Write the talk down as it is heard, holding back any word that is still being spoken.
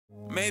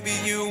Maybe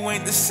you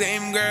ain't the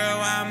same girl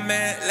I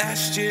met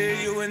last year.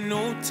 You a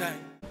new type.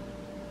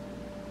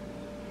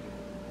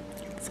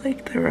 It's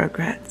like the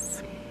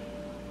Rugrats.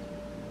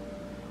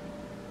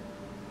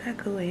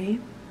 Back away,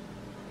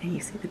 and you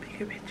see the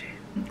bigger picture.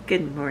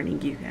 Good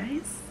morning, you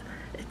guys.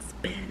 It's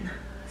been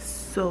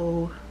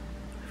so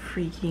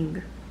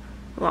freaking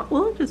long.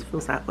 Well, it just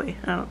feels that way.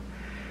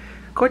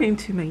 According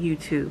to my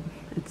YouTube,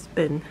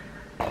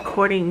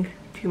 according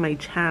to my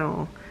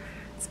channel,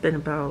 it's been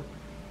about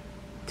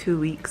 2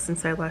 weeks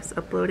since I last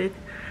uploaded,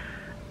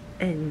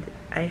 and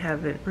I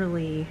haven't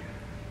really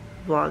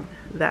vlogged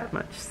that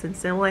much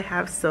since then. Well, I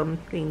have some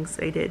things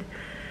I did.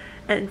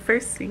 And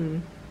first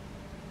thing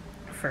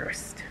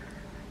first,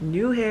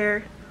 new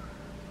hair.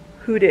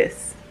 Who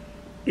dis?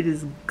 It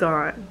is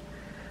gone.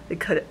 I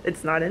cut it.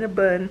 It's not in a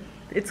bun.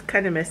 It's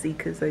kind of messy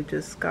because I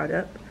just got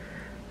up,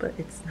 but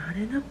it's not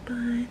in a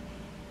bun.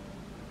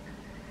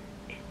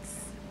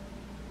 It's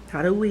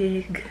not a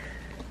wig.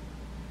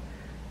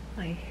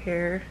 My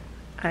hair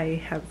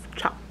I have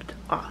chopped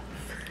off.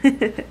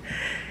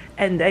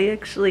 And I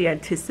actually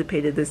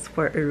anticipated this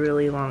for a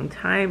really long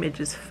time. It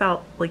just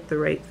felt like the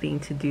right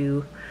thing to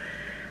do.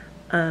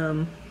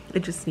 It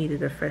just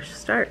needed a fresh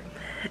start.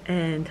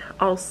 And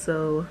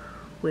also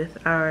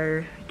with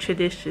our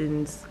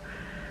traditions,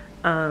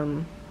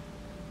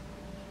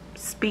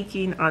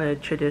 speaking on a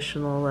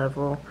traditional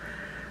level,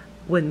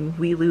 when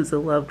we lose a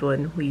loved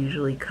one, we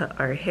usually cut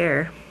our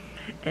hair.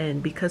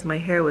 And because my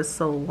hair was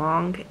so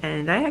long,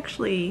 and I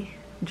actually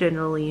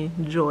generally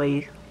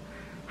enjoy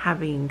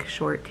having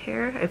short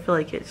hair, I feel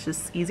like it's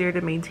just easier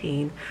to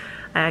maintain.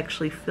 I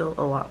actually feel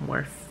a lot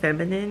more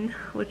feminine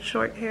with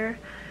short hair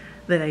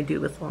than I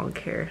do with long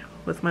hair.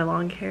 With my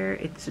long hair,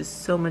 it's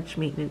just so much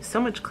maintenance, so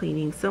much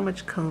cleaning, so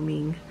much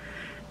combing,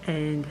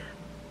 and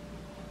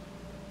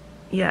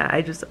yeah,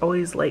 I just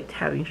always liked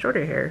having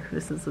shorter hair.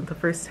 This isn't the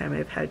first time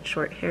I've had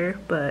short hair,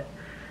 but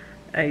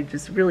I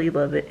just really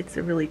love it. It's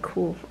a really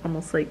cool,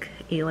 almost like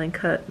A-line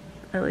cut.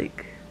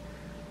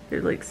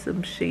 There's like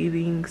some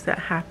shavings that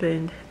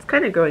happened. It's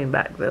kind of growing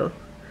back though.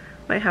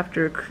 Might have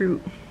to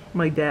recruit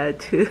my dad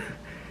to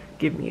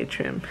give me a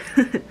trim.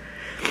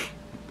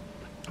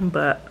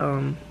 But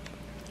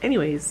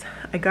anyways,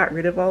 I got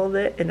rid of all of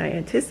it, and I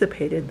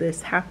anticipated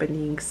this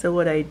happening. So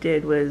what I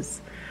did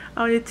was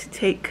I wanted to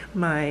take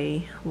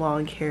my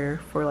long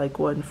hair for like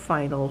one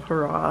final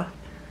hurrah.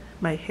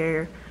 My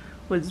hair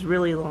was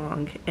really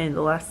long, and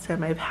the last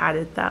time I've had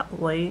it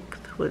that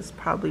length was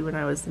probably when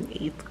I was in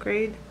 8th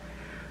grade.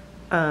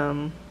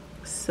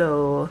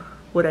 So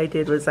what I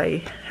did was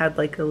I had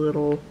like a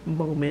little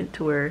moment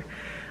where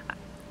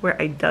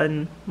I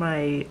done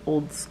my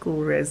old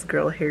school res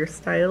girl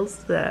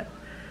hairstyles that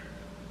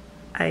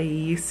I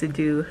used to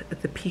do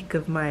at the peak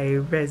of my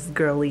res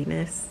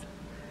girliness,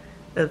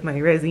 of my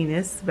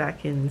resiness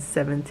back in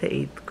 7th to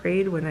 8th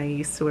grade, when I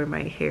used to wear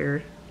my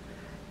hair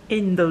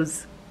in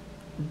those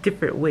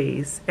different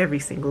ways every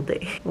single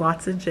day.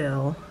 Lots of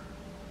gel,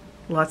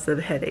 lots of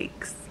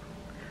headaches.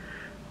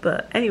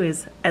 But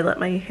anyways, I let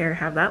my hair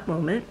have that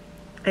moment,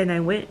 and I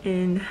went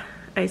and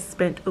I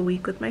spent a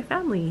week with my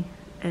family,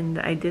 and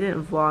I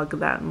didn't vlog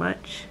that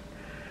much.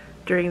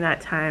 During that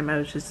time, I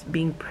was just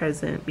being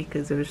present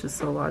because there was just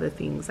a lot of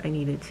things I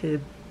needed to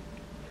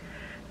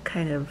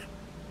kind of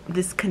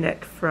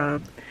disconnect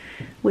from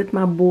with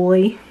my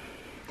boy.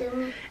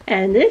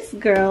 And this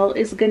girl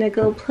is gonna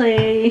go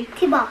play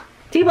T-ball.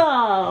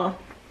 T-ball!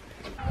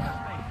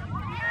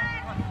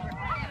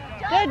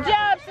 Good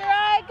job,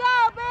 Sarai!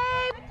 Go,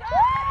 babe!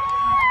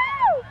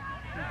 Woo!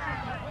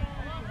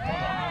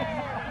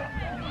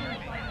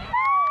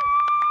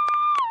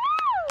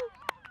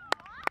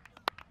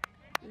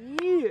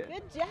 Yeah.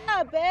 Good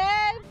job,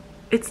 babe!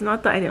 It's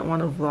not that I didn't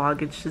want to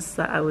vlog, it's just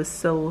that I was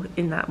so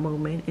in that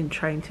moment and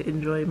trying to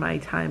enjoy my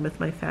time with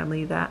my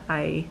family that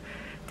I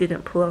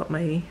didn't pull out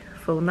my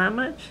phone that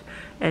much.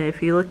 And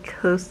if you look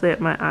closely at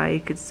my eye, you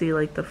could see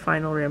like the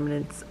final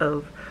remnants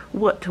of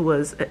what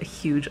was a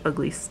huge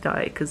ugly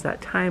sty, because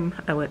that time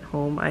I went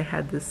home I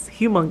had this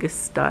humongous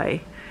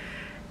sty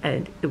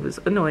and it was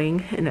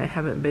annoying, and I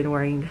haven't been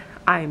wearing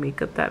eye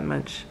makeup that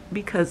much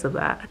because of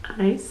that.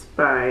 I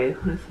spy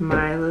with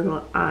my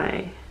little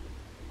eye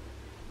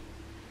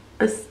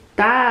a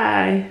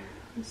sty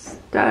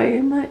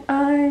in my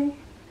eye.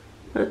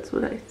 That's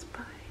what I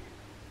spy.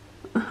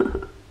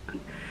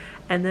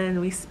 And then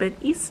we spent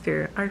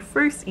Easter, our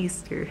first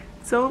Easter,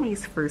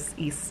 Somi's first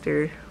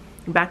Easter,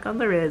 back on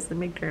the res in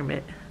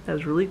McDermott. That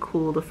was really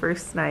cool. The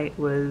first night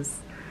was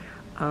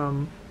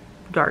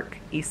dark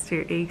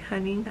Easter egg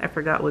hunting. I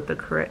forgot what the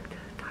correct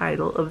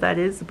title of that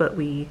is, but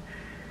we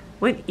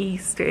went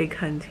Easter egg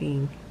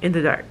hunting in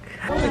the dark.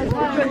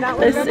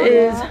 This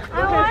is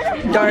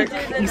dark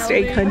Easter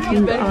egg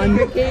hunting on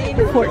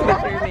Fort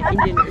McDermott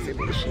Indian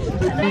Reservation.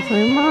 There's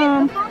my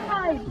mom.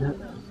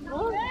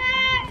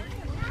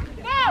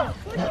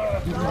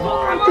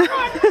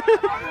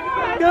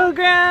 Go,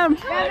 Graham!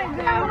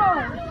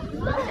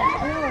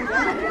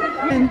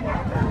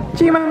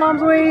 Gee, my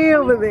mom's way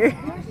over there.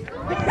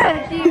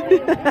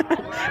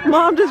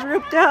 Mom just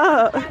ripped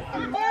out.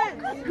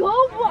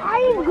 go, but I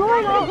am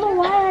going. I don't know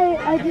why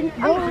I didn't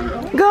go.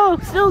 Go,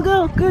 still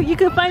go. Go, you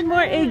can find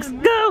more eggs.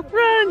 Go,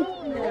 run.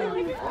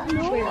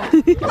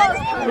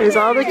 There's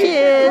all the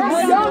kids.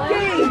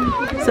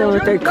 So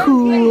with their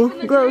cool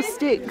glow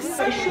sticks.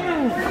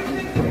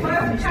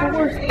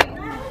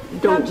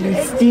 Don't be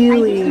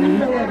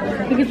stealing.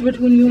 I think it's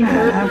between you and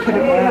her.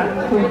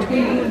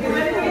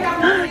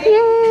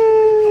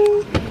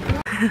 Yay!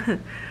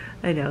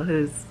 I know,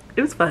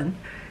 it was fun.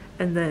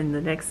 And then the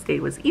next day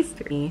was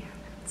Easter.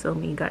 So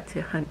me got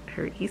to hunt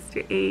her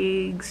Easter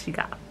eggs. She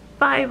got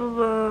 5 of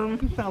them.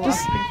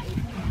 Just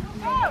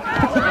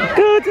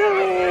go to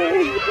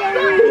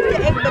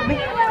me!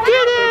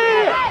 Get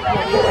it!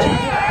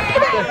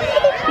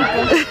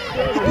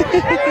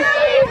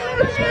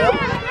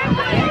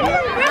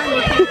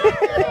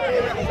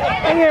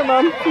 Right here,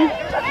 Mom.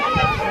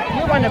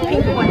 You want a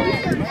pink one?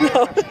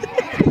 No.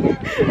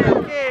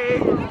 Okay.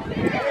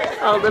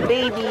 All the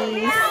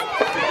babies.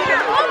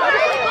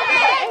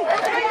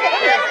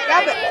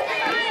 Grab it.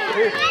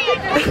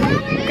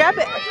 Grab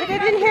it. Put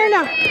it in here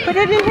now. Put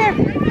it in here.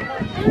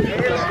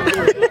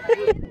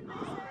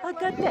 I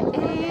got the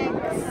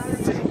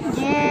eggs.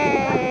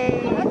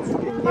 Yay.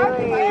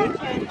 Yay.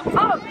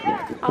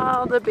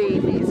 All the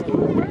babies.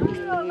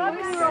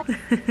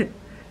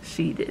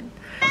 She did.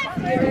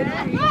 Go,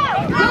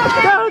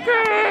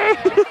 Gray!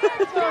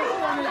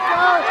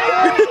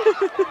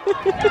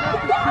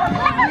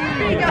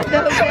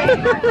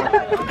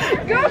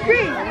 Go,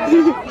 Green!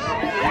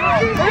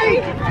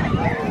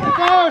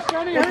 Go,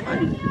 Sonny!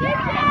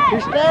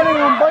 He's standing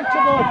on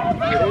bunchable.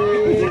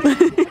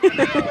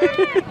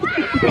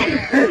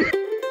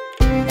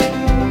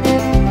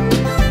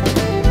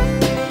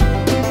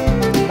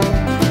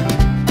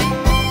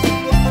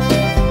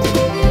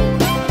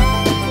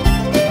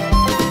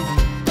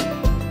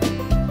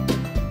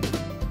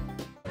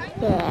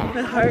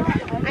 My heart.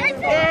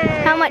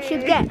 How much you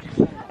get?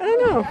 I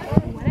don't know.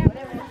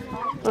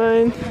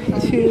 1,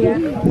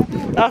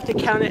 2. I'll have to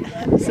count it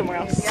somewhere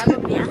else. I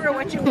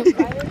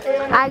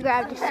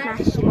grabbed a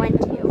smashy one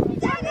too.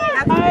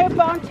 I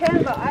found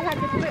 10, but I had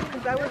to quit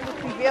because I was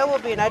with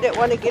available and I didn't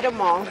want to get them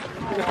all.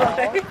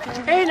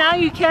 Hey, now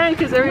you can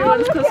because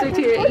everyone's closer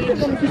to your age.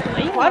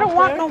 Well, I don't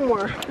want no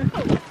more.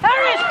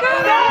 Hurry,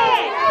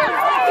 Scooby!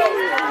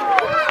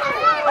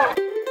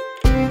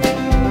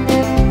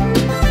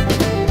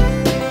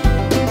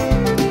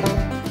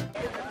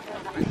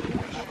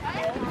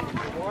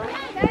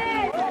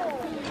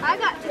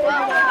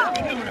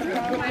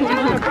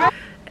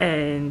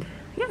 And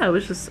yeah, it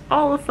was just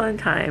all a fun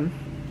time.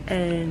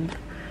 And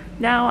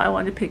now I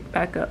want to pick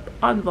back up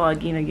on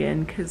vlogging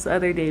again because the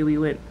other day we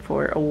went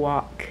for a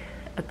walk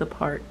at the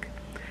park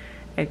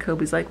and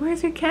Kobe's like,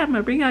 where's your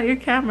camera? Bring out your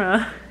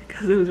camera,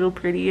 because it was real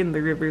pretty and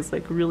the river's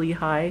like really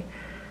high.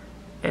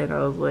 And I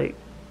was like,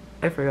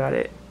 I forgot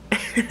it.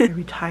 I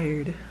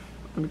retired.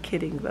 I'm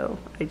kidding though.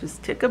 I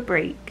just took a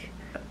break.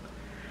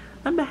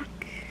 I'm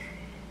back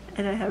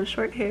and I have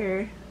short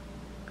hair.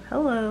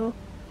 Hello.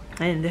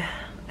 And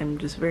I'm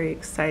just very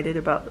excited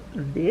about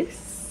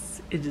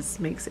this. It just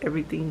makes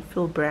everything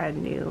feel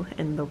brand new,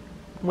 and the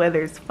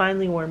weather's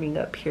finally warming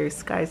up here.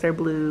 Skies are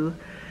blue,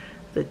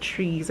 the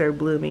trees are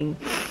blooming,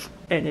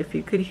 and if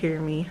you could hear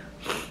me,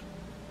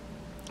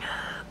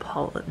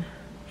 pollen,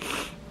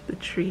 the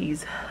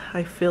trees,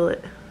 I feel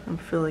it. I'm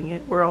feeling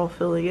it. We're all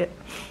feeling it.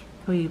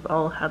 We've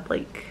all had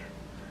like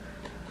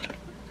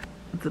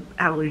the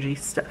allergy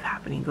stuff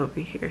happening over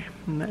here,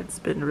 and that's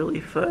been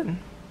really fun.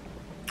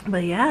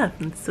 But yeah,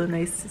 it's so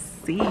nice to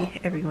see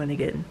everyone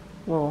again.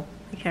 Well,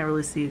 I can't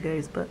really see you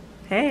guys, but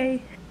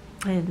hey.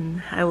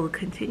 And I will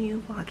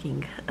continue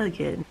walking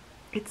again.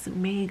 It's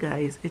May,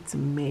 guys. It's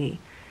May.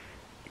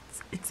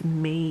 It's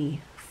May.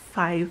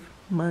 5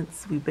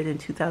 months we've been in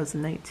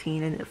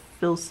 2019, and it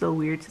feels so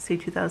weird to say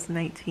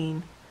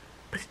 2019.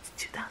 But it's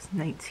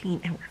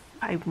 2019 and we're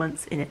 5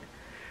 months in it.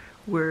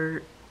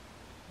 We're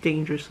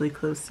dangerously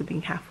close to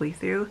being halfway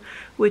through,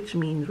 which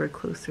means we're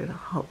closer to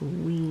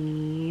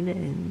Halloween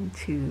and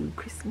to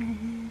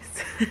Christmas.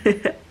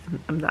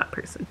 I'm that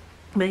person.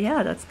 But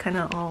yeah, that's kind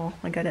of all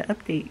I gotta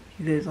update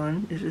you guys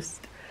on. It's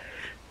just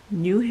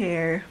new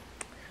hair,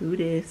 who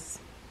dis,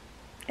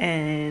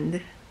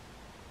 and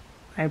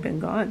I've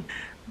been gone.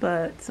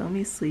 But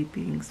Somi's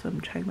sleeping, so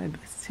I'm trying my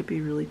best to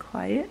be really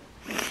quiet.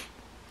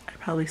 I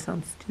probably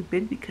sound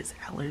stupid because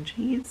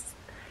allergies.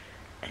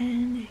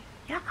 And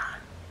yeah,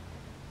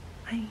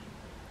 I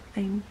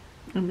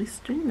miss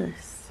doing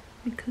this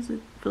because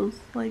it feels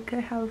like I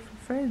have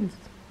friends.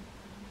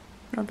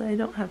 Not that I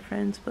don't have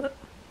friends, but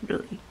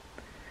really,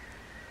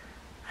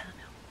 I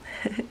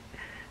don't know.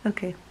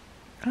 Okay,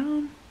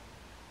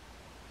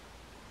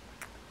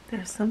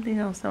 there's something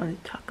else I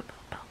want to talk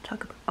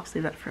about. I'll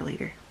save that for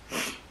later.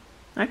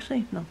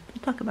 Actually, no,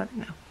 we'll talk about it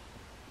now.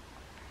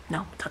 No,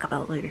 we'll talk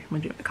about it later. I'm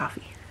gonna drink my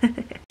coffee.